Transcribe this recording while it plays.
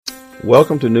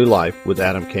Welcome to New Life with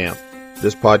Adam Camp.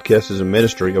 This podcast is a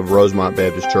ministry of Rosemont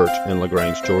Baptist Church in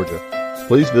LaGrange, Georgia.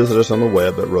 Please visit us on the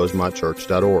web at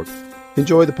rosemontchurch.org.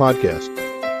 Enjoy the podcast.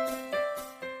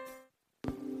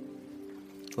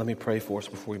 Let me pray for us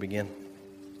before we begin.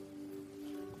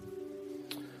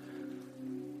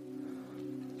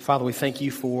 Father, we thank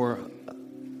you for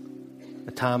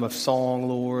a time of song,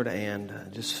 Lord, and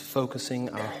just focusing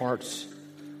our hearts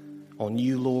on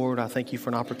you, Lord. I thank you for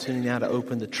an opportunity now to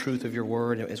open the truth of your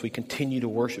word as we continue to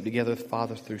worship together,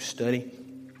 Father, through study.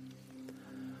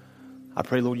 I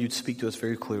pray, Lord, you'd speak to us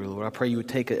very clearly, Lord. I pray you would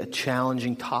take a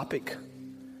challenging topic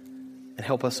and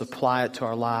help us apply it to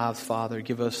our lives, Father.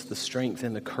 Give us the strength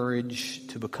and the courage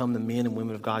to become the men and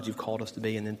women of God you've called us to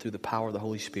be, and then through the power of the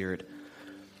Holy Spirit,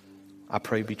 I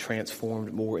pray be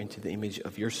transformed more into the image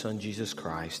of your Son, Jesus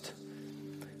Christ.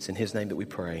 It's in his name that we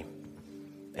pray.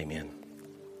 Amen.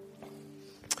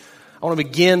 I want to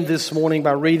begin this morning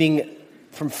by reading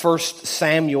from 1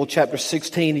 Samuel chapter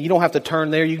 16. You don't have to turn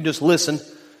there, you can just listen.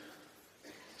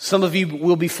 Some of you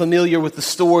will be familiar with the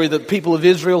story. The people of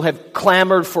Israel have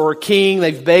clamored for a king,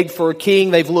 they've begged for a king,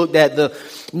 they've looked at the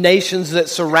nations that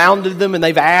surrounded them and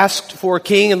they've asked for a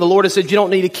king, and the Lord has said, you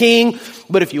don't need a king,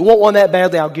 but if you want one that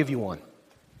badly, I'll give you one.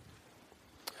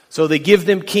 So they give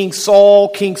them King Saul.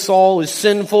 King Saul is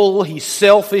sinful, he's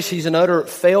selfish, he's an utter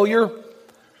failure.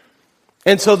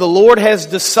 And so the Lord has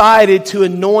decided to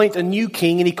anoint a new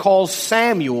king, and he calls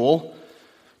Samuel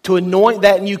to anoint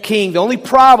that new king. The only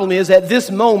problem is at this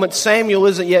moment, Samuel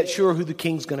isn't yet sure who the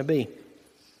king's going to be.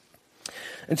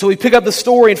 And so we pick up the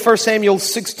story in 1 Samuel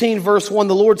 16 verse 1.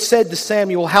 The Lord said to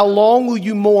Samuel, "How long will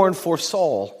you mourn for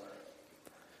Saul,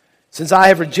 since I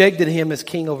have rejected him as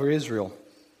king over Israel?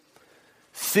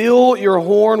 Fill your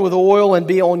horn with oil and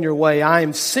be on your way. I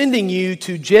am sending you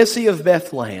to Jesse of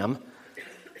Bethlehem.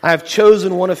 I have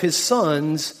chosen one of his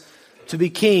sons to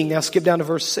be king." Now skip down to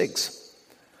verse 6.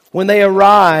 When they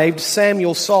arrived,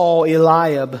 Samuel saw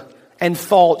Eliab and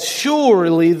thought,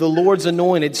 "Surely the Lord's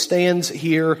anointed stands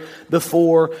here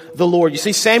before the Lord." You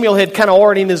see, Samuel had kind of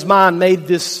already in his mind made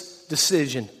this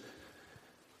decision.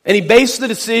 And he based the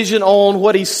decision on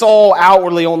what he saw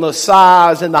outwardly, on the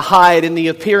size and the height and the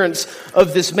appearance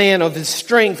of this man, of his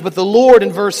strength. But the Lord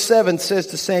in verse 7 says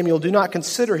to Samuel, "Do not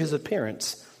consider his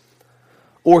appearance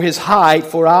or his height,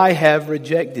 for I have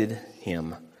rejected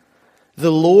him.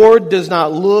 The Lord does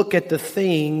not look at the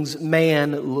things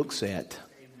man looks at."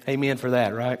 Amen for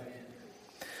that, right?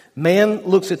 Man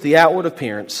looks at the outward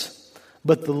appearance,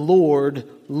 but the Lord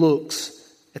looks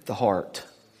at the heart.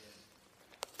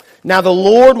 Now the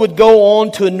Lord would go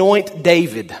on to anoint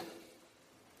David,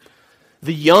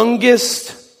 the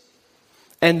youngest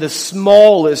and the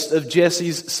smallest of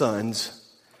Jesse's sons,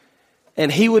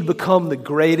 and he would become the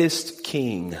greatest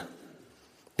king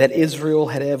that Israel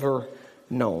had ever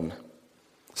known.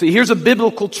 So here's a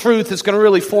biblical truth that's going to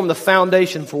really form the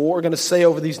foundation for what we're going to say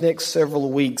over these next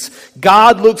several weeks.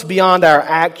 God looks beyond our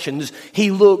actions.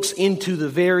 He looks into the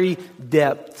very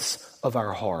depths of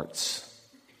our hearts.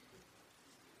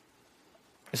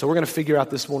 And so we're going to figure out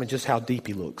this morning just how deep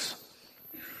he looks.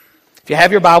 If you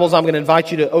have your Bibles, I'm going to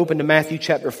invite you to open to Matthew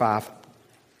chapter 5.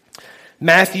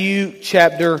 Matthew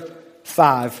chapter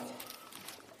 5.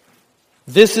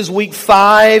 This is week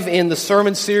 5 in the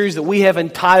sermon series that we have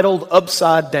entitled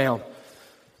Upside Down.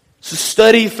 So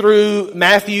study through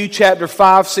Matthew chapter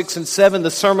 5, 6, and 7,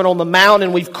 the Sermon on the Mount,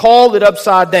 and we've called it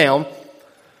Upside Down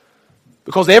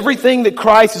because everything that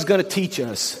Christ is going to teach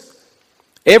us,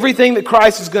 everything that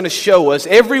Christ is going to show us,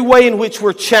 every way in which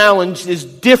we're challenged is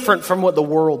different from what the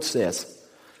world says.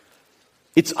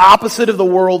 It's opposite of the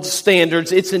world's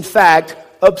standards. It's in fact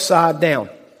upside down.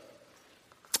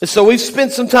 And so we've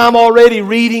spent some time already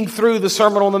reading through the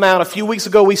Sermon on the Mount. A few weeks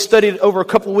ago we studied over a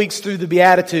couple of weeks through the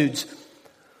Beatitudes.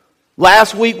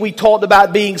 Last week we talked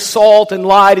about being salt and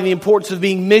light and the importance of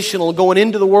being missional, going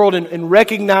into the world and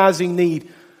recognizing need,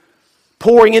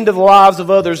 pouring into the lives of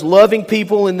others, loving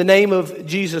people in the name of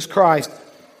Jesus Christ.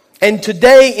 And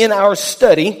today in our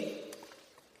study,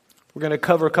 we're going to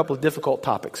cover a couple of difficult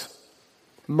topics.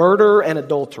 Murder and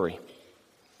adultery.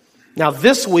 Now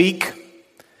this week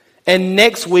and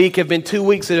next week have been 2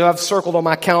 weeks that I've circled on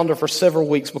my calendar for several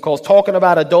weeks because talking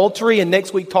about adultery and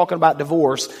next week talking about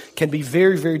divorce can be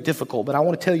very, very difficult. But I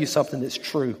want to tell you something that's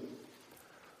true.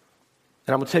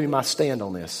 And I'm going to tell you my stand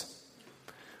on this.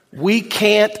 We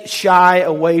can't shy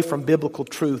away from biblical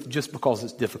truth just because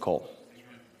it's difficult.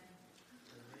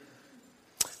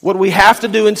 What we have to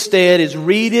do instead is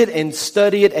read it and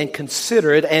study it and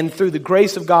consider it, and through the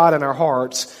grace of God in our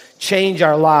hearts, change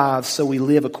our lives so we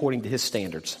live according to His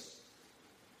standards.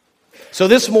 So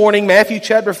this morning, Matthew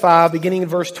chapter 5, beginning in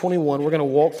verse 21, we're going to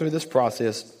walk through this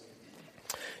process.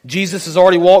 Jesus has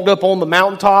already walked up on the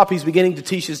mountaintop. He's beginning to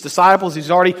teach his disciples. He's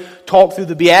already talked through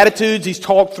the Beatitudes. He's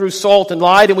talked through salt and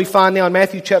light. And we find now in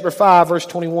Matthew chapter 5, verse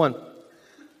 21.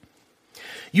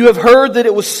 You have heard that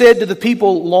it was said to the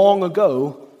people long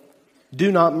ago,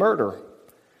 do not murder.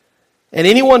 And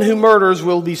anyone who murders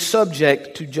will be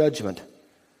subject to judgment.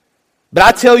 But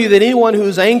I tell you that anyone who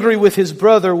is angry with his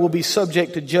brother will be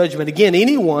subject to judgment. Again,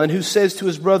 anyone who says to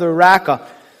his brother, Raca,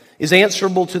 is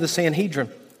answerable to the Sanhedrin.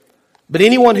 But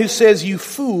anyone who says, you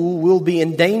fool, will be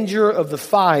in danger of the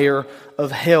fire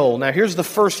of hell. Now, here's the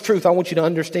first truth I want you to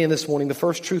understand this morning. The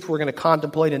first truth we're going to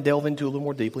contemplate and delve into a little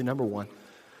more deeply. Number one,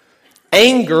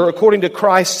 anger, according to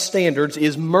Christ's standards,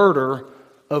 is murder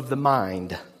of the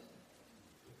mind.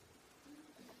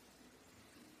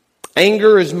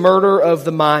 Anger is murder of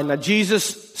the mind. Now,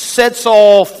 Jesus sets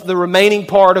off the remaining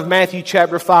part of Matthew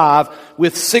chapter 5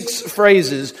 with 6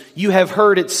 phrases. You have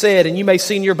heard it said, and you may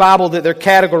see in your Bible that they're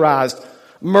categorized.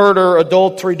 Murder,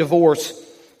 adultery, divorce,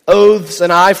 oaths,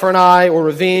 an eye for an eye, or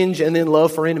revenge, and then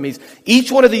love for enemies. Each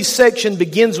one of these sections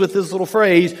begins with this little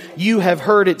phrase, you have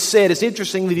heard it said. It's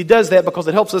interesting that he does that because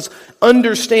it helps us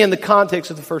understand the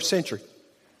context of the first century.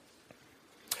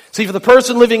 See, for the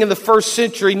person living in the first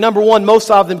century, number one, most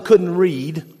of them couldn't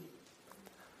read.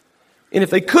 And if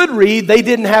they could read, they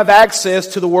didn't have access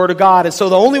to the Word of God. And so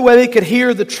the only way they could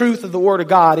hear the truth of the Word of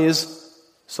God is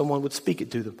someone would speak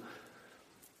it to them.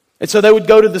 And so they would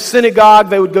go to the synagogue,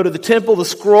 they would go to the temple, the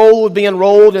scroll would be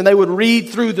unrolled, and they would read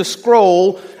through the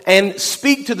scroll and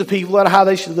speak to the people about how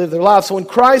they should live their lives. So when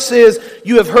Christ says,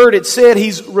 you have heard it said,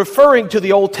 he's referring to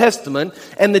the Old Testament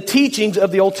and the teachings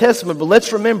of the Old Testament. But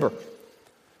let's remember,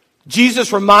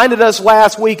 Jesus reminded us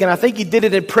last week, and I think he did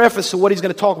it in preface to what he's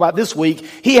going to talk about this week.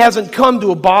 He hasn't come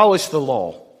to abolish the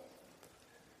law.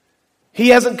 He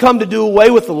hasn't come to do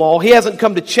away with the law. He hasn't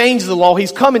come to change the law.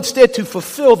 He's come instead to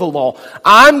fulfill the law.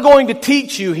 I'm going to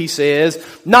teach you, he says,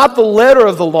 not the letter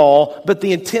of the law, but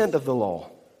the intent of the law.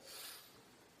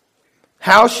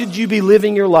 How should you be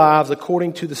living your lives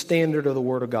according to the standard of the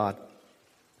Word of God?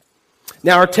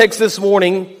 Now, our text this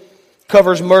morning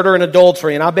covers murder and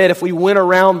adultery. And I bet if we went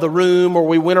around the room or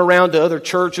we went around to other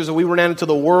churches or we went out into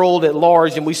the world at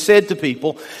large and we said to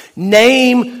people,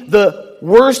 name the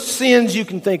worst sins you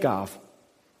can think of.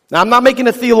 Now, I'm not making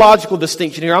a theological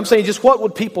distinction here. I'm saying just what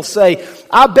would people say?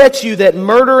 I bet you that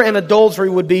murder and adultery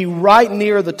would be right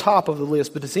near the top of the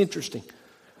list, but it's interesting.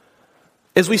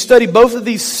 As we study both of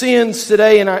these sins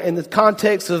today in the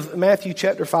context of Matthew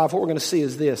chapter 5, what we're going to see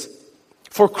is this.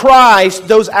 For Christ,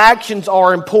 those actions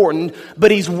are important,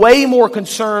 but he's way more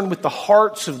concerned with the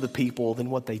hearts of the people than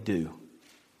what they do.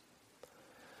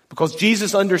 Because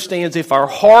Jesus understands if our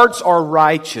hearts are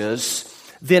righteous,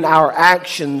 then our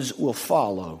actions will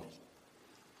follow.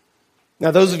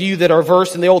 Now, those of you that are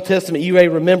versed in the Old Testament, you may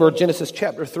remember Genesis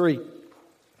chapter 3.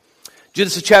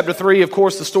 Genesis chapter 3, of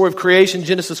course, the story of creation,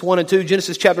 Genesis 1 and 2.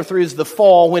 Genesis chapter 3 is the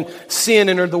fall when sin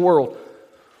entered the world.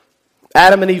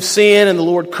 Adam and Eve sinned and the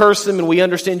Lord cursed them, and we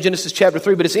understand Genesis chapter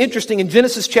 3. But it's interesting, in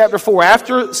Genesis chapter 4,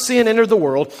 after sin entered the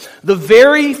world, the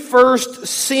very first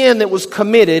sin that was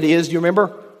committed is, do you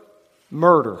remember?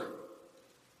 Murder.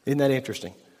 Isn't that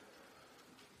interesting?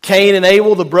 Cain and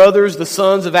Abel, the brothers, the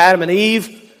sons of Adam and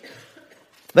Eve,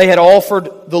 they had offered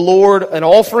the Lord an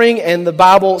offering, and the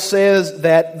Bible says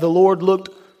that the Lord looked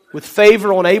with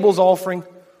favor on Abel's offering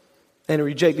and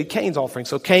rejected Cain's offering.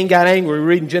 So Cain got angry. We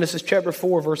read in Genesis chapter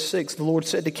 4, verse 6, the Lord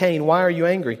said to Cain, why are you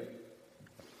angry?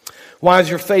 Why is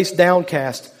your face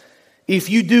downcast? If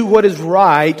you do what is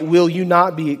right, will you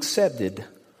not be accepted?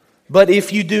 But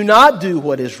if you do not do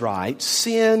what is right,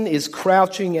 sin is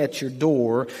crouching at your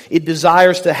door. It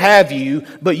desires to have you,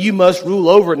 but you must rule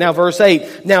over it. Now, verse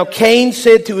 8. Now Cain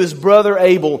said to his brother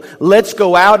Abel, let's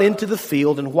go out into the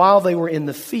field. And while they were in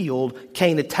the field,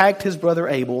 Cain attacked his brother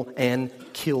Abel and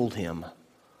killed him.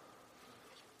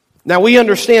 Now, we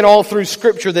understand all through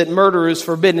Scripture that murder is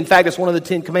forbidden. In fact, it's one of the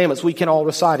 10 Commandments. We can all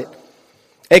recite it.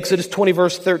 Exodus 20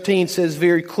 verse 13 says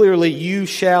very clearly, you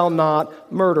shall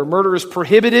not murder. Murder is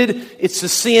prohibited. It's a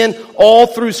sin all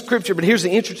through Scripture. But here's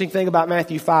the interesting thing about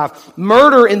Matthew 5.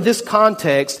 Murder in this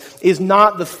context is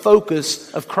not the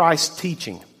focus of Christ's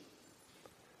teaching.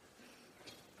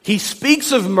 He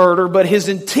speaks of murder, but his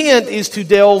intent is to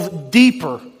delve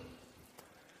deeper,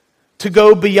 to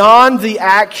go beyond the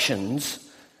actions,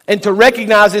 and to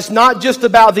recognize it's not just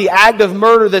about the act of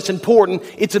murder that's important,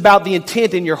 it's about the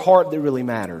intent in your heart that really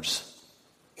matters.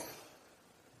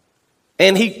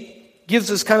 And he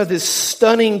gives us kind of this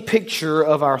stunning picture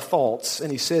of our thoughts,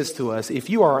 and he says to us, if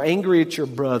you are angry at your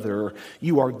brother,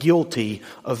 you are guilty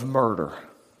of murder.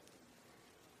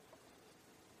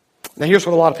 Now here's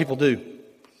what a lot of people do.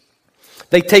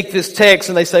 They take this text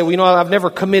and they say, well, I've never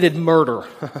committed murder.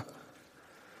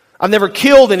 I've never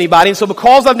killed anybody. And so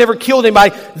because I've never killed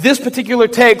anybody, this particular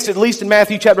text, at least in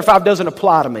Matthew chapter 5, doesn't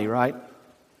apply to me, right?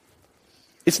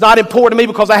 It's not important to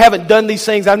me because I haven't done these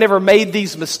things. I've never made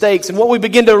these mistakes. And what we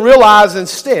begin to realize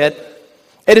instead,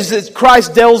 it is that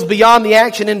Christ delves beyond the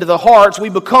action into the hearts. We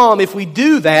become, if we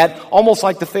do that, almost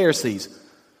like the Pharisees.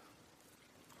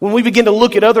 When we begin to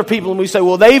look at other people and we say,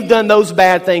 well, they've done those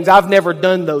bad things. I've never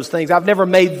done those things. I've never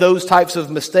made those types of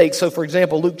mistakes. So, for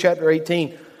example, Luke chapter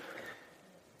 18,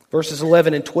 verses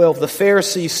 11 and 12. The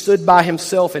Pharisee stood by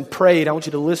himself and prayed. I want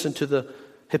you to listen to the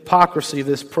hypocrisy of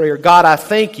this prayer. God, I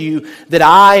thank you that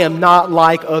I am not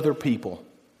like other people.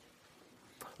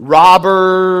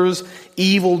 Robbers,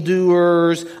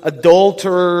 evildoers,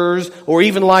 adulterers, or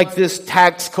even like this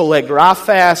tax collector. I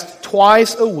fast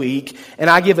twice a week and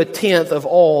I give 1/10 of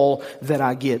all that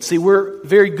I get. See, we're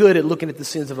very good at looking at the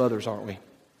sins of others, aren't we?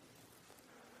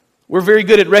 We're very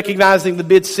good at recognizing the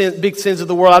big sins of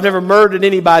the world. I've never murdered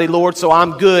anybody, Lord, so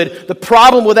I'm good. The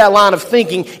problem with that line of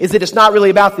thinking is that it's not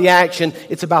really about the action,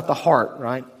 it's about the heart,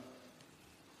 right?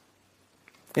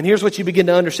 And here's what you begin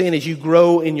to understand as you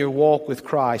grow in your walk with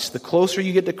Christ. The closer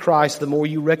you get to Christ, the more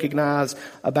you recognize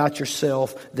about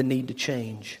yourself the need to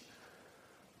change.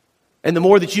 And the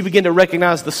more that you begin to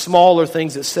recognize the smaller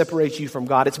things that separate you from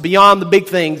God. It's beyond the big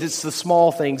things, it's the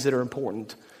small things that are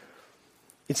important.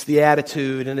 It's the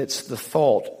attitude and it's the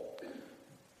thought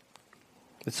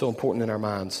that's so important in our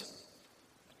minds.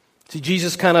 See,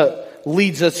 Jesus kind of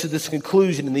leads us to this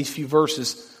conclusion in these few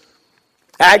verses.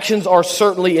 Actions are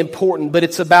certainly important, but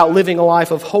it's about living a life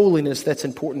of holiness that's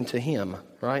important to Him,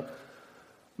 right?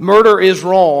 Murder is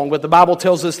wrong, but the Bible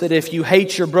tells us that if you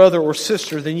hate your brother or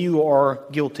sister, then you are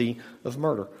guilty of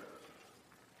murder.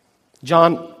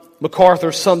 John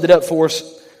MacArthur summed it up for us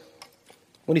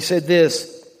when he said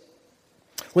this: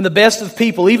 when the best of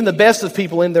people, even the best of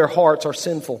people in their hearts are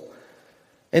sinful,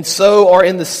 and so are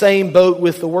in the same boat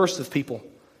with the worst of people.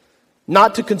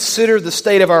 Not to consider the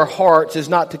state of our hearts is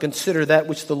not to consider that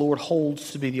which the Lord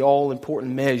holds to be the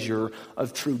all-important measure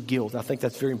of true guilt. I think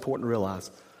that's very important to realize.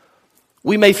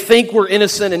 We may think we're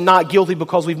innocent and not guilty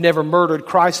because we've never murdered.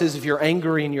 Christ says if you're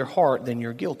angry in your heart, then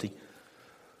you're guilty.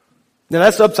 Now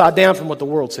that's upside down from what the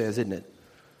world says, isn't it?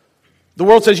 The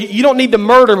world says you don't need to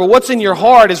murder, but what's in your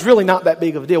heart is really not that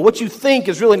big of a deal. What you think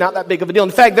is really not that big of a deal.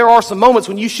 In fact, there are some moments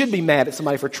when you should be mad at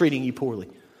somebody for treating you poorly.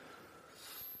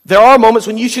 There are moments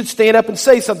when you should stand up and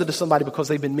say something to somebody because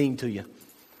they've been mean to you.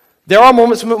 There are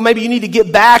moments when maybe you need to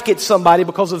get back at somebody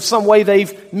because of some way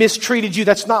they've mistreated you.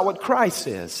 That's not what Christ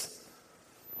says.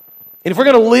 And if we're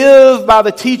going to live by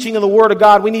the teaching of the Word of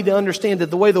God, we need to understand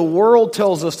that the way the world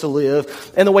tells us to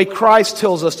live and the way Christ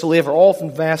tells us to live are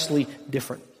often vastly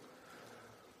different.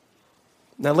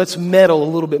 Now let's meddle a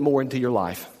little bit more into your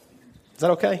life. Is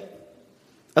that okay?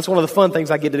 That's one of the fun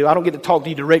things I get to do. I don't get to talk to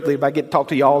you directly, but I get to talk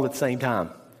to you all at the same time.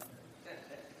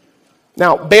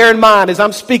 Now, bear in mind, as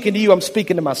I'm speaking to you, I'm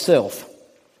speaking to myself.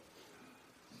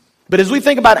 But as we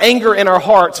think about anger in our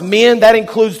hearts, men, that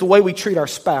includes the way we treat our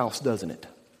spouse, doesn't it?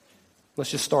 Let's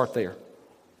just start there.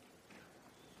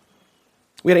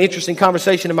 We had an interesting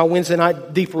conversation in my Wednesday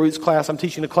night Deeper Roots class. I'm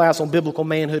teaching a class on biblical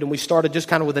manhood, and we started just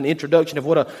kind of with an introduction of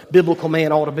what a biblical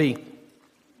man ought to be.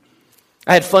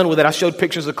 I had fun with it. I showed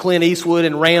pictures of Clint Eastwood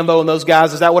and Rambo and those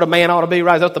guys. Is that what a man ought to be,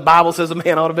 right? Is that what the Bible says a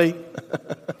man ought to be?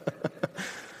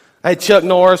 I had Chuck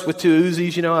Norris with 2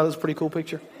 Uzis, that was a pretty cool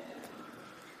picture.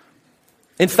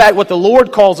 In fact, what the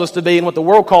Lord calls us to be and what the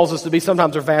world calls us to be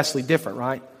sometimes are vastly different,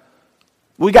 right?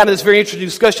 We got into this very interesting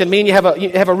discussion. Me and you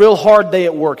have a real hard day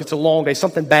at work. It's a long day.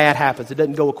 Something bad happens. It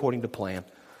doesn't go according to plan.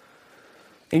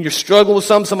 And you're struggling with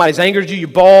somebody's angered you, your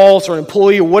boss or an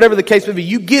employee or whatever the case may be.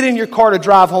 You get in your car to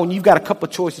drive home, and you've got a couple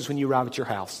of choices when you arrive at your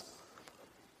house.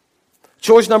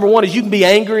 Choice number 1 is you can be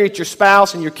angry at your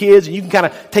spouse and your kids, and you can kind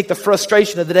of take the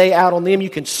frustration of the day out on them.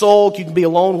 You can sulk, you can be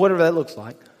alone, whatever that looks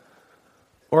like.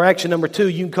 Or action number 2,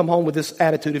 you can come home with this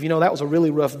attitude of, that was a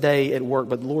really rough day at work,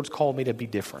 but the Lord's called me to be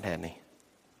different, hasn't He?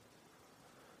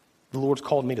 The Lord's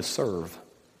called me to serve.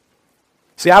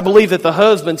 See, I believe that the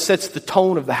husband sets the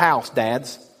tone of the house,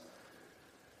 dads.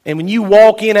 And when you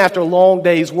walk in after a long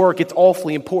day's work, it's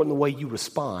awfully important the way you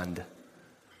respond.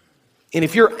 And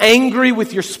if you're angry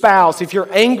with your spouse, if you're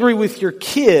angry with your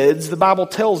kids, the Bible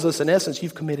tells us, in essence,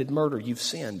 you've committed murder, you've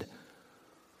sinned.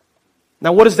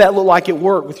 Now, what does that look like at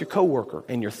work with your coworker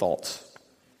and your thoughts?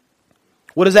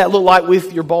 What does that look like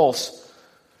with your boss?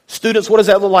 Students, what does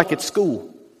that look like at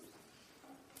school?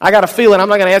 I got a feeling, I'm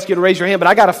not going to ask you to raise your hand, but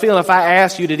I got a feeling if I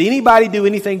asked you, did anybody do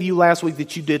anything to you last week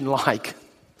that you didn't like?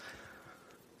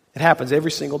 It happens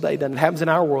every single day, doesn't it? It happens in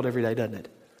our world every day, doesn't it?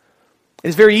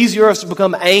 It's very easy for us to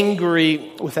become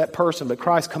angry with that person, but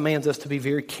Christ commands us to be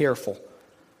very careful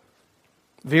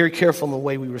in the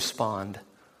way we respond,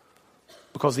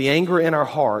 because the anger in our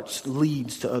hearts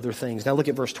leads to other things. Now look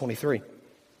at verse 23.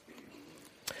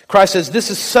 Christ says,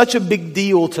 this is such a big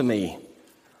deal to me.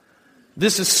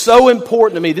 This is so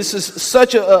important to me. This is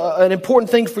such an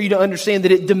important thing for you to understand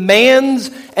that it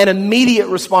demands an immediate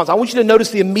response. I want you to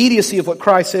notice the immediacy of what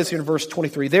Christ says here in verse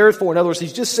 23. Therefore, in other words,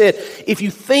 he's just said, if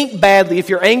you think badly, if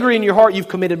you're angry in your heart, you've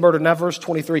committed murder. Now verse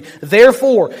 23.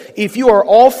 Therefore, if you are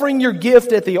offering your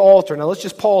gift at the altar. Now let's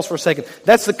just pause for a second.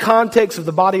 That's the context of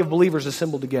the body of believers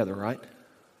assembled together, right?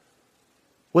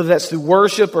 Whether that's through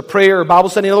worship or prayer or Bible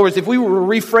study. In other words, if we were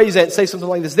to rephrase that and say something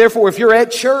like this. Therefore, if you're at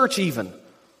church even,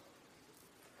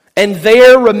 and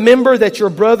there remember that your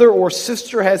brother or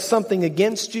sister has something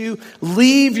against you,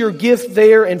 leave your gift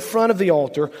there in front of the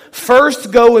altar.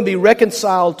 First go and be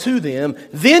reconciled to them,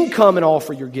 then come and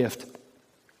offer your gift.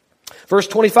 Verse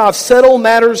 25, settle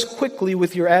matters quickly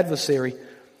with your adversary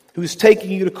who is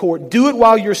taking you to court. Do it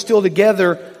while you're still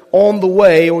together on the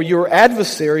way, or your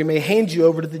adversary may hand you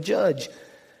over to the judge.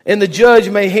 And the judge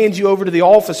may hand you over to the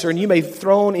officer, and you may be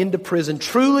thrown into prison.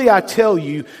 Truly, I tell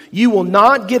you, you will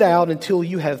not get out until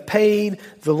you have paid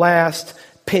the last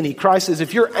penny. Christ says,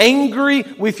 if you're angry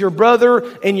with your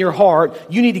brother in your heart,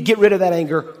 you need to get rid of that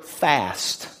anger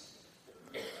fast.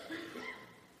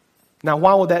 Now,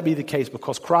 why would that be the case?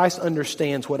 Because Christ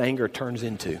understands what anger turns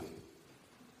into.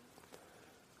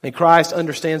 And Christ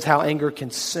understands how anger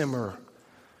can simmer,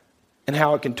 and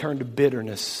how it can turn to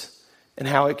bitterness, and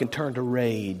how it can turn to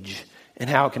rage, and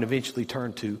how it can eventually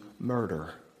turn to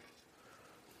murder.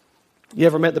 You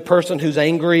ever met the person who's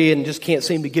angry and just can't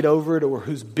seem to get over it, or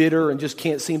who's bitter and just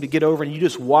can't seem to get over it, and you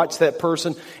just watch that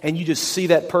person and you just see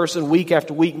that person week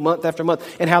after week, month after month,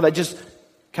 and how that just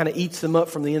kind of eats them up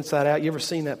from the inside out? You ever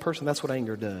seen that person? That's what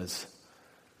anger does.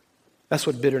 That's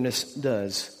what bitterness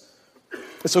does.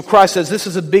 And so Christ says, this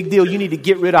is a big deal. You need to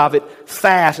get rid of it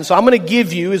fast. And so I'm going to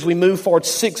give you, as we move forward,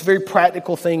 6 very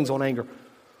practical things on anger.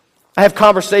 I have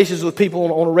conversations with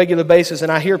people on a regular basis,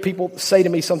 and I hear people say to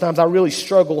me sometimes, I really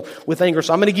struggle with anger.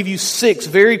 So I'm going to give you 6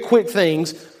 very quick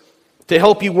things to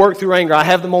help you work through anger. I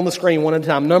have them on the screen one at a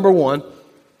time. Number 1,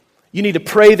 you need to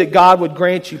pray that God would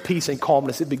grant you peace and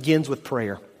calmness. It begins with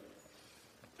prayer.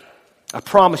 I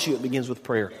promise you it begins with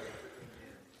prayer.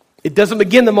 It doesn't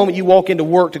begin the moment you walk into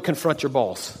work to confront your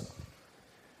boss.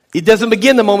 It doesn't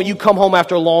begin the moment you come home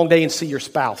after a long day and see your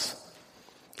spouse.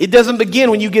 It doesn't begin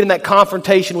when you get in that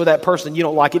confrontation with that person you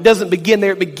don't like. It doesn't begin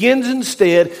there. It begins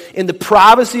instead in the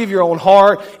privacy of your own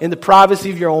heart, in the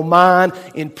privacy of your own mind,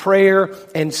 in prayer,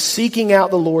 and seeking out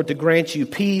the Lord to grant you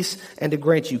peace and to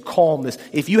grant you calmness.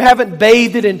 If you haven't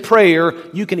bathed it in prayer,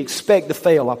 you can expect to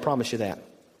fail, I promise you that.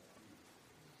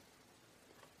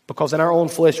 Because in our own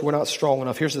flesh, we're not strong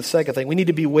enough. Here's the second thing. We need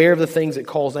to be aware of the things that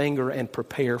cause anger and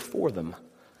prepare for them.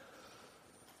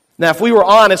 Now, if we were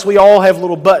honest, we all have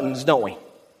little buttons, don't we?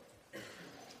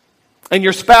 And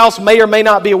your spouse may or may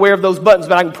not be aware of those buttons,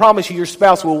 but I can promise you your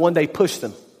spouse will one day push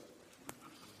them.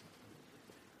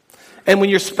 And when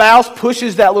your spouse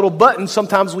pushes that little button,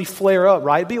 sometimes we flare up,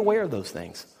 right? Be aware of those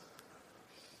things.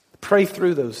 Pray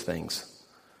through those things.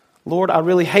 Lord, I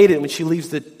really hate it when she leaves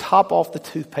the top off the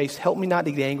toothpaste. Help me not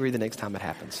to get angry the next time it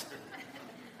happens.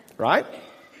 Right?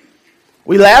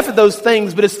 We laugh at those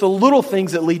things, but it's the little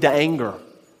things that lead to anger.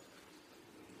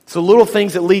 It's the little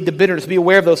things that lead to bitterness. Be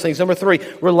aware of those things. Number 3,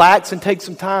 relax and take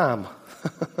some time.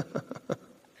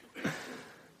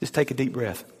 Just take a deep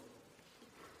breath.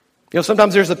 You know,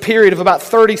 sometimes there's a period of about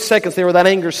 30 seconds there where that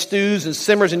anger stews and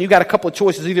simmers, and you got a couple of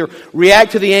choices. Either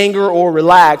react to the anger or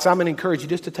relax. I'm going to encourage you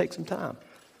just to take some time.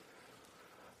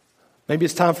 Maybe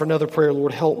it's time for another prayer.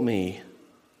 Lord, help me.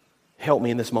 Help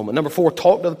me in this moment. Number 4,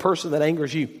 talk to the person that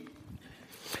angers you.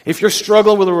 If you're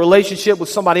struggling with a relationship with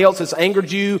somebody else that's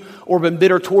angered you or been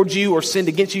bitter towards you or sinned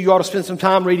against you, you ought to spend some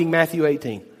time reading Matthew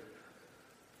 18.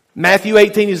 Matthew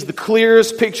 18 is the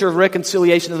clearest picture of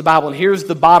reconciliation in the Bible. And here's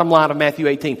the bottom line of Matthew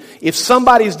 18. If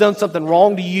somebody's done something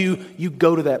wrong to you, you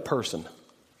go to that person.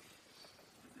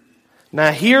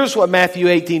 Now here's what Matthew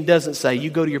 18 doesn't say. You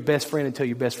go to your best friend and tell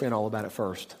your best friend all about it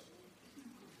first.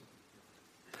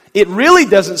 It really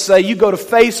doesn't say you go to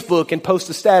Facebook and post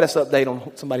a status update on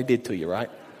what somebody did to you, right?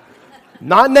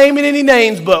 Not naming any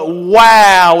names, but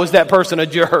wow, was that person a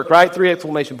jerk, right? 3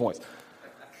 exclamation points.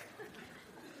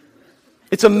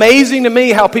 It's amazing to me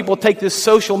how people take this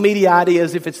social media idea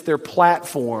as if it's their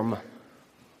platform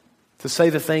to say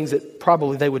the things that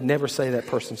probably they would never say to that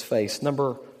person's face.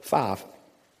 Number 5,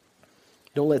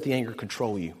 don't let the anger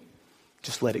control you.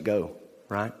 Just let it go,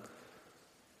 right?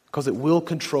 Because it will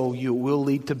control you. It will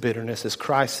lead to bitterness. As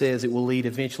Christ says, it will lead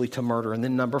eventually to murder. And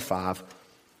then number 5,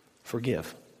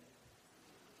 forgive.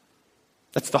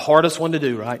 That's the hardest one to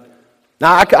do, right?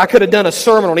 Now, I could have done a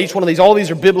sermon on each one of these. All these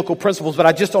are biblical principles, but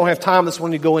I just don't have time this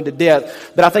morning to go into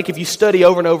depth. But I think if you study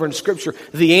over and over in Scripture,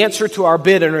 the answer to our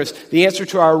bitterness, the answer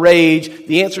to our rage,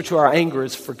 the answer to our anger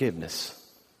is forgiveness.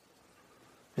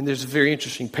 And there's a very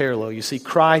interesting parallel. You see,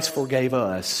 Christ forgave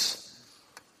us.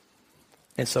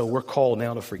 And so we're called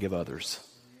now to forgive others.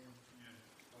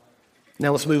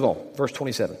 Now let's move on. Verse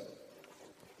 27.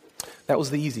 That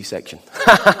was the easy section.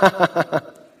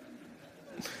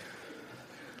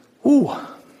 Ooh.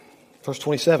 Verse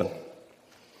 27.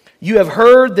 You have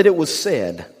heard that it was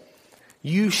said,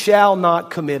 you shall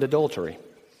not commit adultery.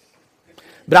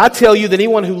 But I tell you that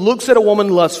anyone who looks at a woman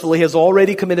lustfully has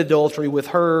already committed adultery with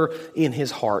her in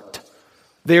his heart.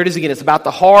 There it is again. It's about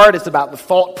the heart. It's about the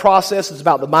thought process. It's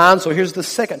about the mind. So here's the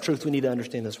second truth we need to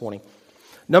understand this morning.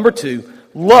 Number 2,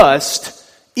 lust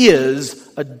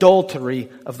is adultery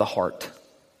of the heart.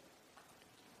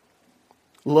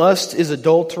 Lust is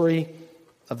adultery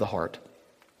of the heart.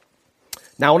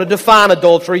 Now I want to define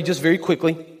adultery just very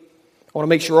quickly. I want to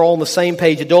make sure we're all on the same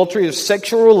page. Adultery is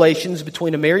sexual relations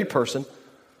between a married person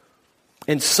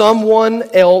and someone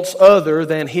else other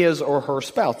than his or her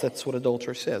spouse. That's what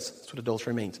adultery says. That's what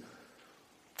adultery means.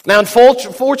 Now,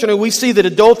 unfortunately, we see that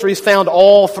adultery is found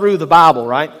all through the Bible,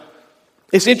 right?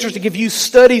 It's interesting, if you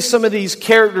study some of these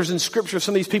characters in Scripture,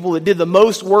 some of these people that did the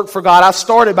most work for God. I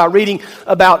started by reading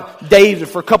about David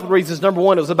for a couple of reasons. Number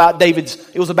one, it was about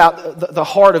the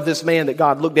heart of this man that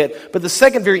God looked at. But the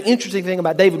second very interesting thing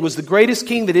about David was the greatest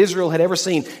king that Israel had ever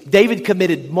seen. David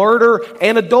committed murder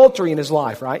and adultery in his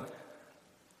life, right?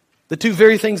 The two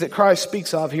very things that Christ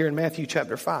speaks of here in Matthew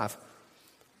chapter 5.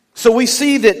 So we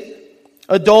see that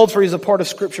adultery is a part of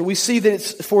Scripture. We see that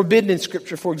it's forbidden in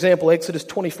Scripture. For example, Exodus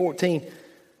 20:14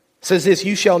 says this,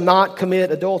 you shall not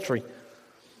commit adultery.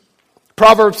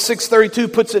 Proverbs 6:32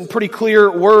 puts it in pretty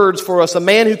clear words for us. A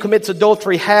man who commits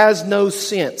adultery has no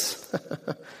sense.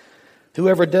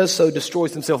 Whoever does so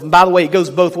destroys himself. And by the way, it goes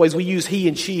both ways. We use he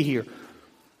and she here.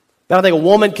 But I think a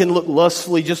woman can look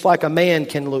lustfully just like a man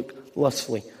can look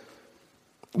lustfully.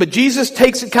 But Jesus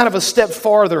takes it kind of a step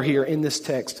farther here in this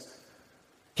text.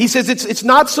 He says it's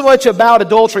not so much about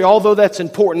adultery, although that's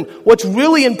important. What's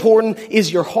really important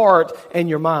is your heart and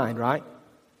your mind, right?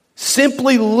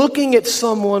 Simply looking at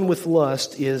someone with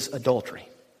lust is adultery.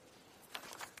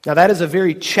 Now that is a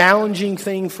very challenging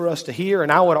thing for us to hear,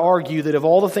 and I would argue that of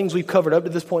all the things we've covered up to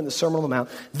this point in the Sermon on the Mount,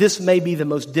 this may be the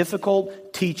most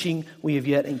difficult teaching we have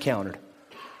yet encountered.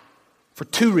 For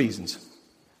 2 reasons.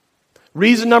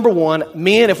 Reason number 1,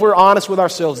 men, if we're honest with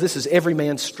ourselves, this is every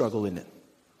man's struggle, isn't it?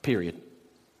 Period.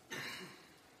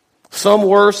 Some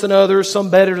worse than others, some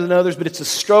better than others, but it's a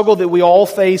struggle that we all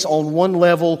face on one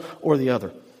level or the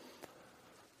other.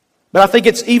 But I think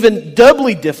it's even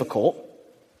doubly difficult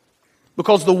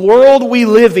because the world we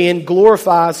live in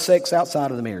glorifies sex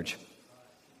outside of the marriage.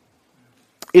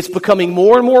 It's becoming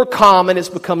more and more common. It's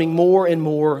becoming more and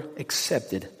more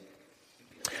accepted.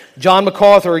 John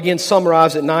MacArthur again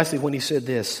summarized it nicely when he said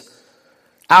this.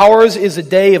 Ours is a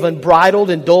day of unbridled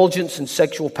indulgence and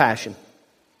sexual passion.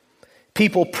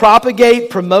 People propagate,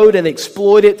 promote, and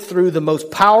exploit it through the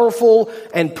most powerful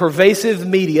and pervasive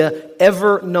media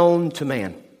ever known to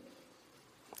man.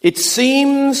 It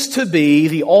seems to be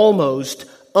the almost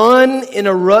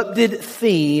uninterrupted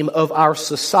theme of our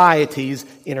society's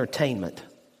entertainment.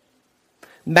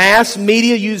 Mass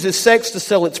media uses sex to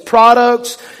sell its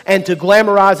products and to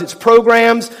glamorize its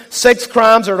programs. Sex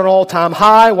crimes are at an all-time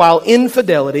high, while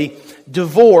infidelity,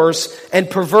 divorce, and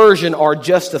perversion are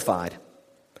justified.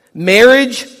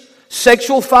 Marriage,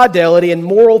 sexual fidelity, and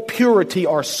moral purity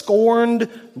are scorned,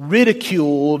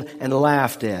 ridiculed, and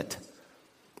laughed at.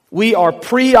 We are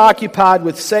preoccupied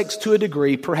with sex to a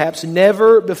degree perhaps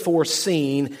never before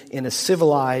seen in a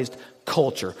civilized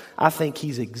culture. I think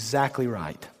he's exactly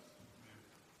right.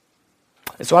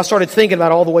 And so I started thinking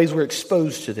about all the ways we're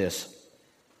exposed to this.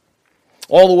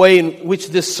 All the way in which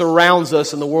this surrounds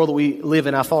us in the world that we live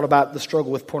in. I thought about the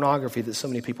struggle with pornography that so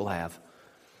many people have.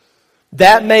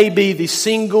 That may be the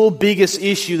single biggest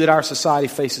issue that our society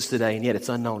faces today, and yet it's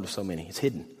unknown to so many. It's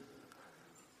hidden.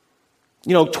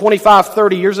 25,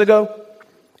 30 years ago,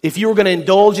 if you were going to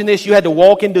indulge in this, you had to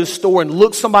walk into a store and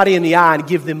look somebody in the eye and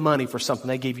give them money for something.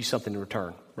 They gave you something in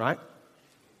return, right?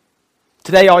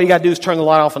 Today, all you got to do is turn the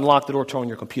light off and lock the door, turn on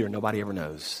your computer. Nobody ever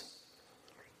knows.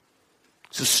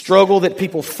 It's a struggle that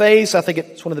people face. I think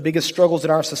it's one of the biggest struggles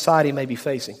that our society may be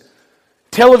facing.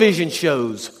 Television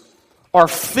shows are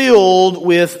filled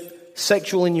with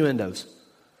sexual innuendos.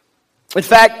 In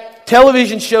fact,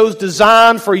 television shows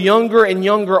designed for younger and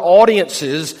younger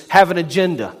audiences have an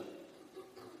agenda.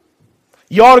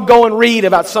 You ought to go and read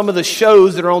about some of the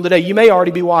shows that are on today. You may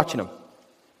already be watching them.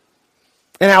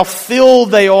 And how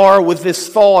filled they are with this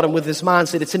thought and with this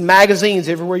mindset. It's in magazines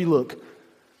everywhere you look.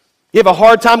 You have a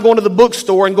hard time going to the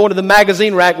bookstore and going to the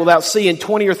magazine rack without seeing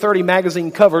 20 or 30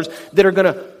 magazine covers that are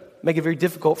going to make it very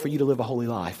difficult for you to live a holy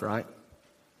life, right?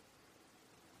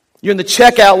 You're in the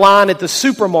checkout line at the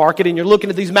supermarket and you're looking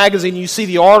at these magazines and you see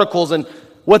the articles and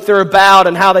what they're about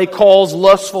and how they cause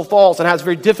lustful thoughts and how it's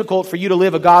very difficult for you to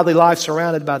live a godly life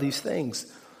surrounded by these things.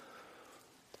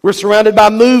 We're surrounded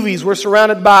by movies. We're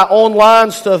surrounded by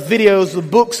online stuff, videos, the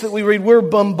books that we read. We're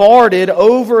bombarded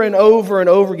over and over and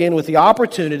over again with the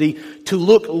opportunity to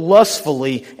look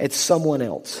lustfully at someone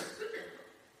else.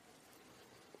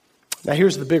 Now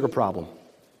here's the bigger problem.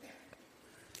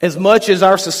 As much as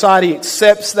our society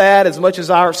accepts that, as much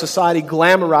as our society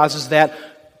glamorizes that,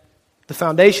 the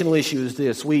foundational issue is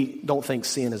this: we don't think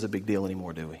sin is a big deal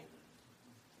anymore, do we? It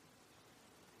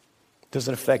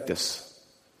doesn't affect us.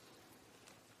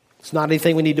 It's not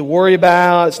anything we need to worry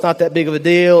about. It's not that big of a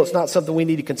deal. It's not something we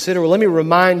need to consider. Well, let me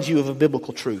remind you of a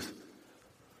biblical truth.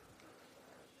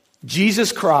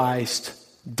 Jesus Christ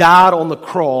died on the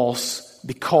cross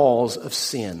because of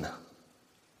sin.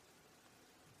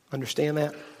 Understand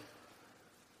that?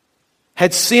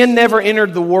 Had sin never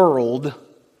entered the world,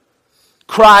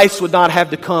 Christ would not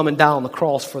have to come and die on the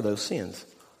cross for those sins.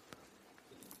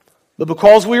 But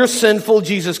because we are sinful,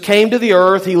 Jesus came to the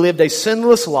earth. He lived a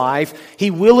sinless life.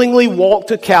 He willingly walked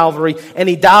to Calvary, and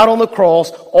He died on the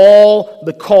cross, all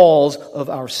because of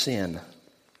our sin.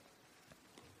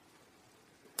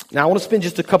 Now, I want to spend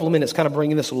just a couple of minutes kind of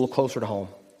bringing this a little closer to home.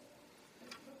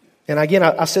 And again,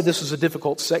 I said this was a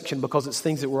difficult section because it's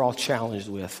things that we're all challenged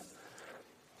with.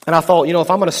 And I thought,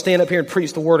 if I'm going to stand up here and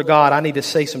preach the Word of God, I need to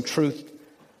say some truth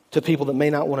to people that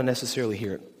may not want to necessarily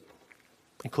hear it,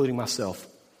 including myself.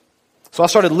 So I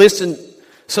started listing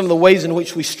some of the ways in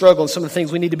which we struggle and some of the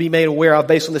things we need to be made aware of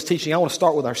based on this teaching. I want to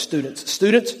start with our students.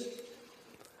 Students,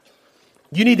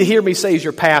 you need to hear me say as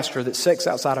your pastor that sex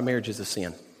outside of marriage is a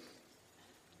sin.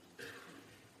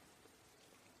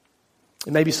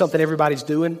 It may be something everybody's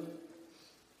doing.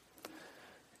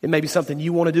 It may be something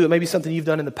you want to do. It may be something you've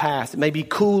done in the past. It may be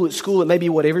cool at school. It may be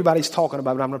what everybody's talking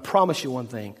about. But I'm going to promise you one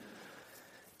thing.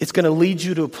 It's going to lead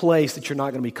you to a place that you're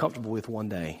not going to be comfortable with one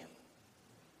day.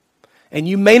 And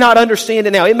you may not understand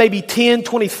it now. It may be 10,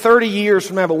 20, 30 years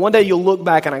from now. But one day you'll look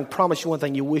back and I can promise you one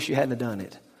thing. You wish you hadn't done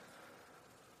it.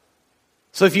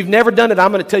 So if you've never done it,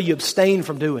 I'm going to tell you abstain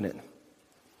from doing it.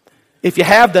 If you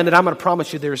have done it, I'm going to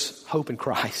promise you there's hope in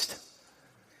Christ.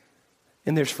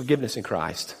 And there's forgiveness in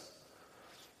Christ.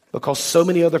 Because so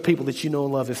many other people that you know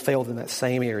and love have failed in that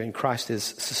same area. And Christ has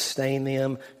sustained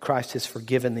them. Christ has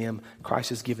forgiven them. Christ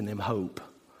has given them hope.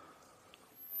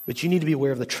 But you need to be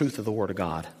aware of the truth of the Word of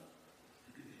God.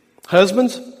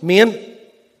 Husbands, men,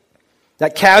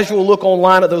 that casual look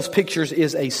online at those pictures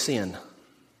is a sin.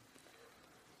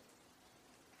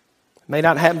 It may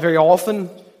not happen very often.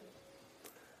 It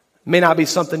may not be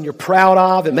something you're proud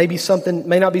of. It may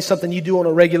not be something you do on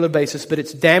a regular basis, but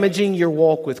it's damaging your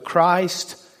walk with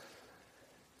Christ.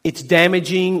 It's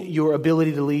damaging your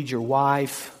ability to lead your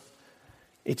wife.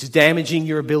 It's damaging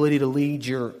your ability to lead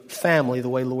your family the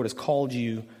way the Lord has called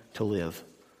you to live.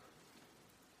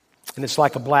 And it's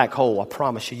like a black hole. I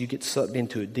promise you, you get sucked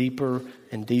into it deeper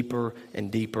and deeper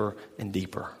and deeper and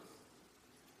deeper.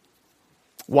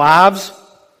 Wives,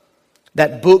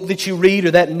 that book that you read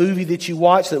or that movie that you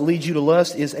watch that leads you to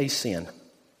lust is a sin.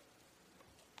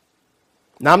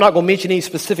 Now, I'm not going to mention any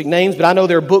specific names, but I know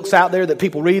there are books out there that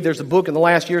people read. There's a book in the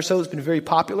last year or so that's been very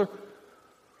popular.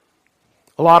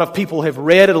 A lot of people have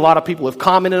read it. A lot of people have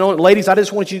commented on it. Ladies, I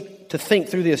just want you to think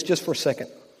through this just for a second.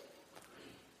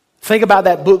 Think about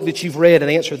that book that you've read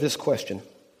and answer this question.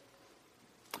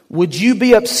 Would you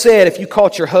be upset if you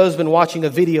caught your husband watching a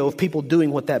video of people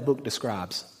doing what that book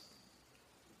describes?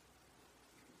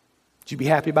 Would you be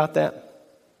happy about that?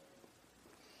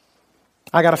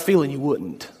 I got a feeling you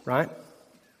wouldn't, right?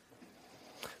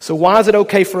 So why is it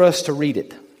okay for us to read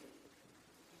it?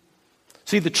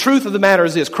 See, the truth of the matter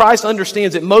is this. Christ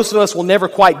understands that most of us will never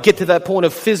quite get to that point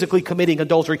of physically committing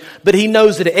adultery, but He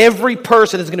knows that every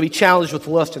person is going to be challenged with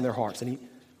lust in their hearts, and He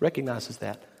recognizes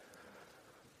that.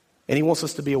 And He wants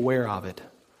us to be aware of it.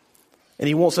 And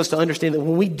He wants us to understand that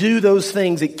when we do those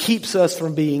things, it keeps us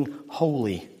from being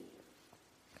holy.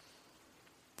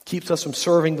 Keeps us from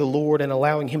serving the Lord and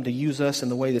allowing Him to use us in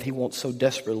the way that He wants so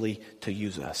desperately to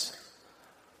use us.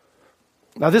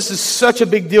 Now, this is such a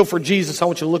big deal for Jesus. I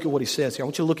want you to look at what He says here. I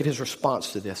want you to look at His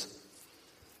response to this.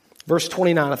 Verse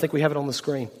 29, I think we have it on the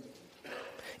screen.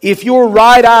 If your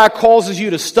right eye causes you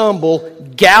to stumble,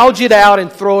 gouge it out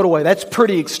and throw it away. That's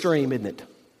pretty extreme, isn't it?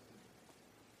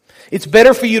 It's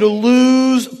better for you to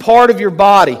lose part of your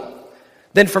body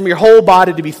than from your whole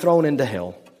body to be thrown into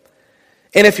hell.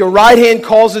 And if your right hand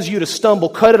causes you to stumble,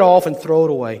 cut it off and throw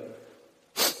it away.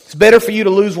 It's better for you to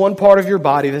lose one part of your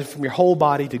body than from your whole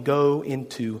body to go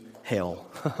into hell.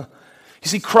 You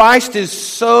see, Christ is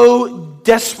so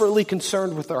desperately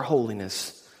concerned with our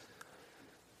holiness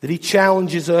that He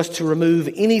challenges us to remove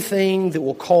anything that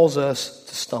will cause us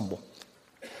to stumble.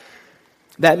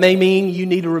 That may mean you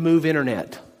need to remove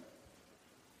internet.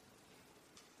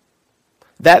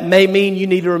 That may mean you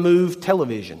need to remove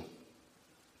television.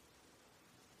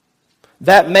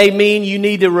 That may mean you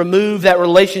need to remove that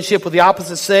relationship with the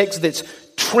opposite sex that's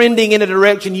trending in a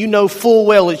direction you know full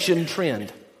well it shouldn't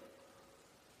trend.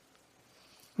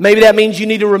 Maybe that means you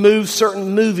need to remove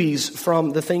certain movies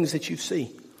from the things that you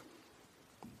see.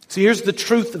 See, here's the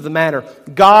truth of the matter.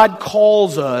 God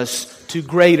calls us to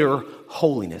greater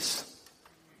holiness.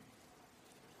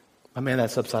 I mean,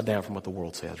 that's upside down from what the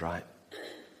world says, right?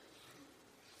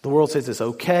 The world says it's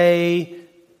okay,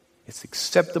 it's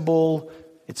acceptable,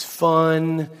 it's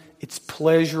fun, it's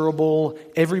pleasurable.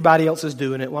 Everybody else is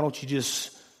doing it. Why don't you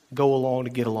just go along to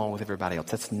get along with everybody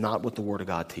else? That's not what the Word of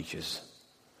God teaches.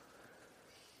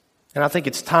 And I think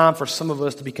it's time for some of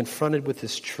us to be confronted with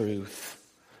this truth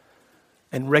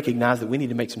and recognize that we need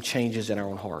to make some changes in our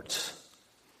own hearts.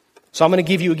 So I'm going to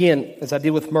give you again, as I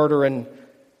did with murder and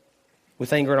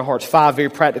with anger in our hearts, 5 very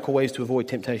practical ways to avoid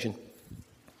temptation.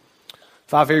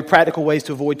 5 very practical ways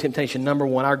to avoid temptation. Number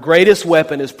 1, our greatest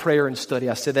weapon is prayer and study.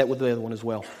 I said that with the other one as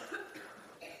well.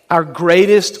 Our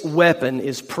greatest weapon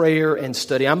is prayer and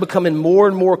study. I'm becoming more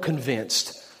and more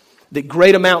convinced that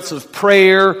great amounts of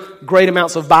prayer, great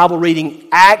amounts of Bible reading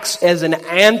acts as an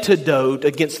antidote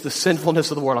against the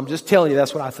sinfulness of the world. I'm just telling you,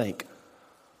 that's what I think.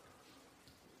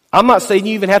 I'm not saying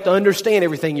you even have to understand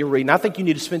everything you're reading. I think you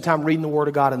need to spend time reading the Word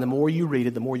of God, and the more you read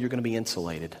it, the more you're going to be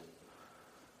insulated.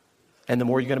 And the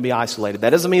more you're going to be isolated. That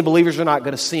doesn't mean believers are not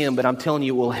going to sin, but I'm telling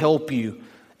you it will help you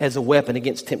as a weapon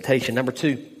against temptation. Number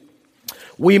 2,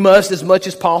 we must, as much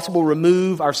as possible,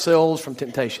 remove ourselves from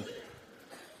temptation.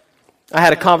 I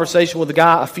had a conversation with a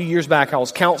guy a few years back. I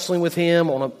was counseling with him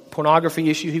on a pornography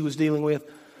issue he was dealing with.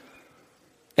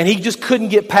 And he just couldn't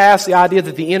get past the idea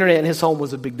that the internet in his home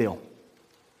was a big deal.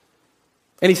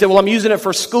 And he said, well, I'm using it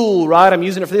for school, right? I'm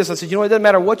using it for this. I said, you know, it doesn't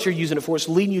matter what you're using it for. It's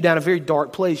leading you down a very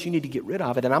dark place. You need to get rid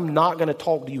of it. And I'm not going to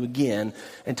talk to you again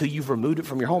until you've removed it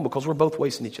from your home, because we're both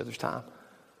wasting each other's time.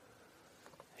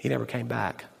 He never came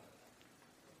back.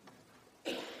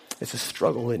 It's a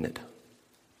struggle, isn't it?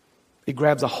 It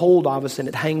grabs a hold of us and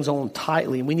it hangs on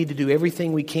tightly. And we need to do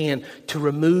everything we can to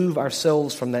remove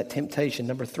ourselves from that temptation.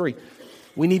 Number 3,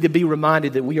 we need to be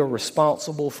reminded that we are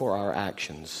responsible for our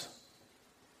actions.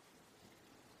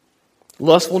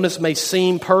 Lustfulness may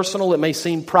seem personal, it may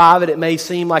seem private, it may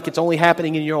seem like it's only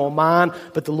happening in your own mind,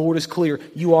 but the Lord is clear.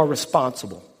 You are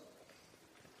responsible.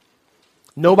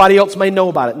 Nobody else may know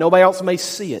about it. Nobody else may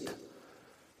see it.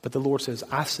 But the Lord says,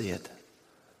 I see it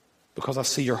because I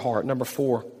see your heart. Number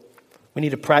 4, we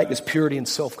need to practice purity and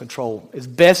self-control. As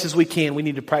best as we can, we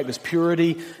need to practice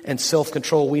purity and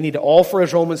self-control. We need to offer,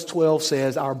 as Romans 12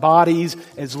 says, our bodies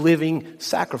as living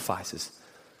sacrifices.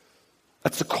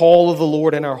 That's the call of the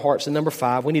Lord in our hearts. And number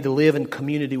 5, we need to live in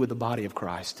community with the body of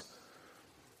Christ.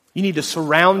 You need to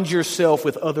surround yourself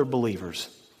with other believers,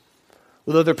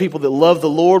 with other people that love the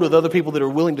Lord, with other people that are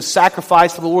willing to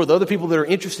sacrifice for the Lord, with other people that are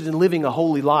interested in living a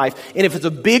holy life. And if it's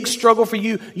a big struggle for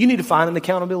you, you need to find an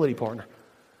accountability partner.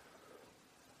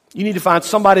 You need to find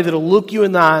somebody that will look you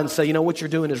in the eye and say, you know, what you're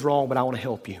doing is wrong, but I want to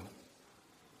help you.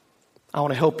 I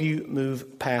want to help you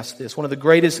move past this. One of the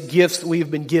greatest gifts that we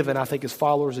have been given, I think, as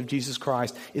followers of Jesus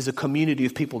Christ, is a community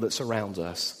of people that surrounds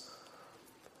us.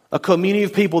 A community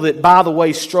of people that, by the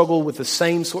way, struggle with the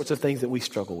same sorts of things that we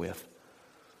struggle with.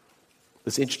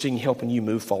 It's interesting helping you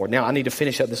move forward. Now, I need to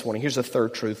finish up this morning. Here's the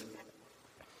third truth.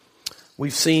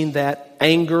 We've seen that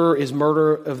anger is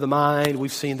murder of the mind.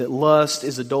 We've seen that lust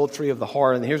is adultery of the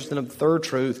heart. And here's the third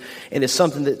truth, and it's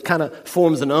something that kind of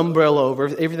forms an umbrella over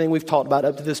everything we've talked about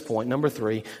up to this point. Number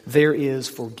 3, there is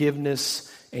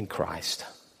forgiveness in Christ.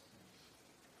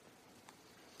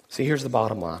 See, here's the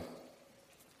bottom line.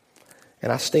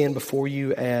 And I stand before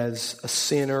you as a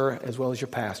sinner as well as your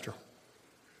pastor.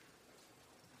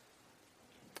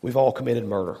 We've all committed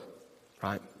murder,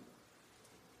 right?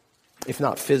 If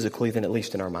not physically, then at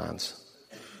least in our minds.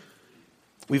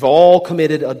 We've all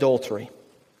committed adultery.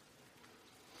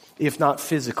 If not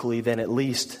physically, then at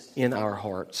least in our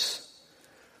hearts.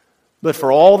 But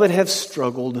for all that have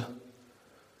struggled,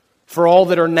 for all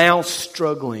that are now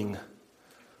struggling,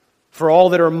 For all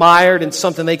that are mired in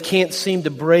something they can't seem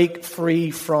to break free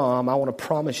from, I want to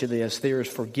promise you this: there is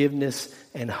forgiveness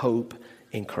and hope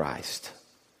in Christ.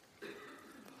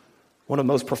 One of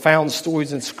the most profound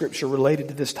stories in Scripture related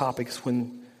to this topic is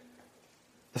when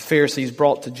the Pharisees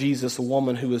brought to Jesus a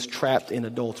woman who was trapped in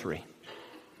adultery.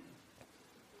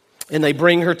 And they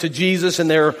bring her to Jesus, and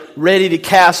they're ready to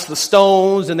cast the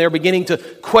stones, and they're beginning to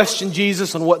question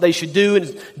Jesus on what they should do.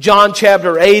 In John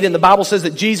chapter 8, and the Bible says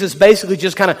that Jesus basically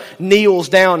just kind of kneels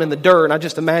down in the dirt. And I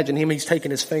just imagine him, he's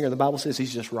taking his finger. The Bible says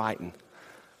he's just writing.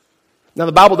 Now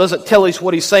the Bible doesn't tell us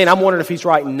what he's saying. I'm wondering if he's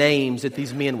writing names that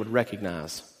these men would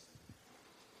recognize.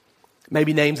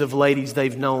 Maybe names of ladies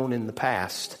they've known in the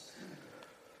past.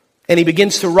 And he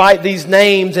begins to write these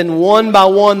names, and one by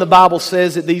one the Bible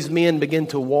says that these men begin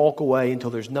to walk away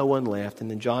until there's no one left.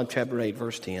 And in John chapter 8,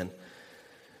 verse 10,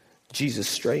 Jesus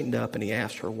straightened up and he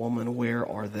asked her, "Woman, where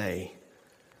are they?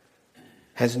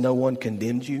 Has no one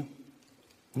condemned you?"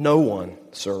 "No one,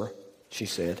 sir," she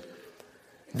said.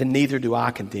 "Then neither do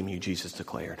I condemn you," Jesus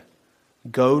declared.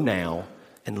 "Go now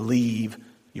and leave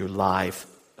your life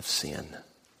of sin."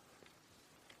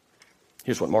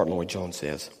 Here's what Martin Lloyd-Jones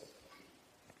says: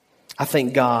 "I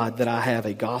thank God that I have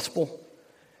a gospel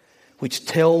which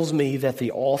tells me that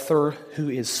the author, who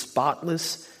is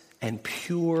spotless and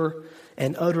pure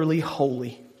and utterly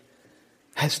holy,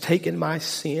 has taken my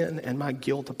sin and my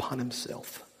guilt upon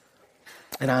himself.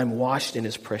 And I am washed in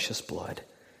his precious blood.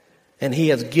 And he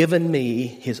has given me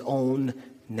his own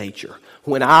nature."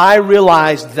 When I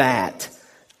realized that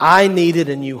I needed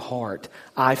a new heart,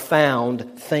 I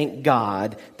found, thank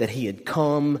God, that he had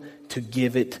come to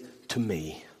give it to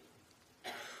me.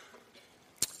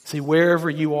 See, wherever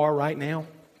you are right now,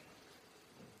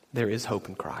 there is hope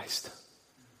in Christ.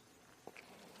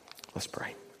 Let's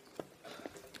pray.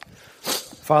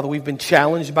 Father, we've been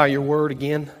challenged by your word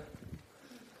again.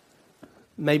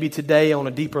 Maybe today on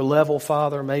a deeper level,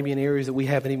 Father, maybe in areas that we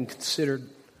haven't even considered.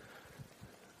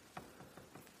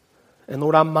 And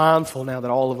Lord, I'm mindful now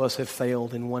that all of us have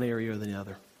failed in one area or the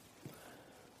other.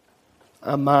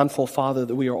 I'm mindful, Father,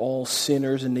 that we are all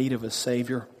sinners in need of a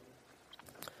Savior.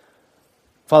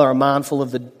 Father, I'm mindful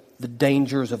of the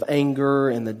dangers of anger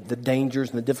and the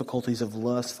dangers and the difficulties of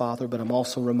lust, Father, but I'm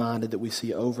also reminded that we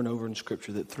see over and over in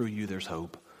Scripture that through you there's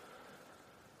hope,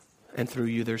 and through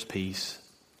you there's peace,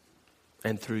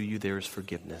 and through you there's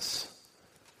forgiveness.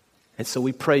 And so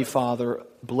we pray, Father,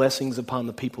 blessings upon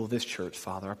the people of this church,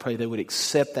 Father. I pray they would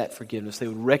accept that forgiveness. They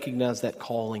would recognize that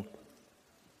calling.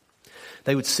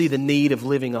 They would see the need of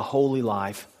living a holy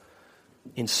life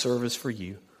in service for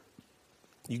you.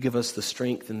 You give us the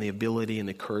strength and the ability and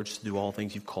the courage to do all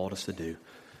things you've called us to do.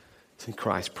 It's in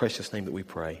Christ's precious name that we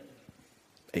pray.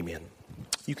 Amen.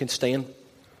 You can stand.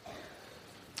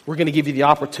 We're going to give you the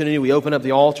opportunity. We open up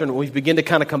the altar and we begin to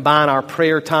kind of combine our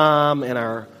prayer time and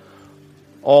our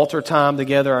altar time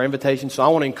together, our invitation. So I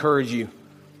want to encourage you.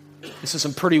 This is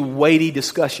some pretty weighty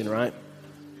discussion, right?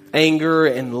 Anger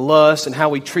and lust and how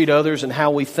we treat others and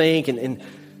how we think, and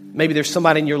maybe there's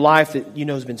somebody in your life that you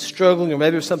know has been struggling, or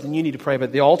maybe there's something you need to pray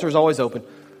about. The altar is always open.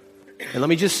 And let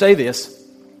me just say this.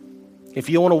 If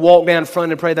you want to walk down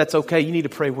front and pray, that's okay. You need to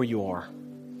pray where you are.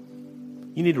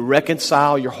 You need to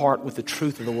reconcile your heart with the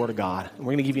truth of the Word of God. And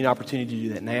we're going to give you an opportunity to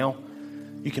do that now.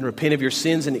 You can repent of your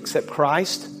sins and accept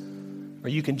Christ, or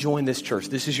you can join this church.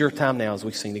 This is your time now as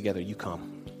we sing together. You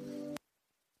come.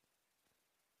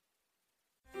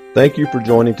 Thank you for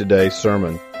joining today's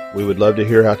sermon. We would love to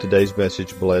hear how today's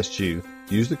message blessed you.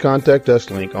 Use the Contact Us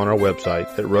link on our website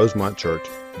at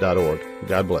rosemontchurch.org.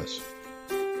 God bless.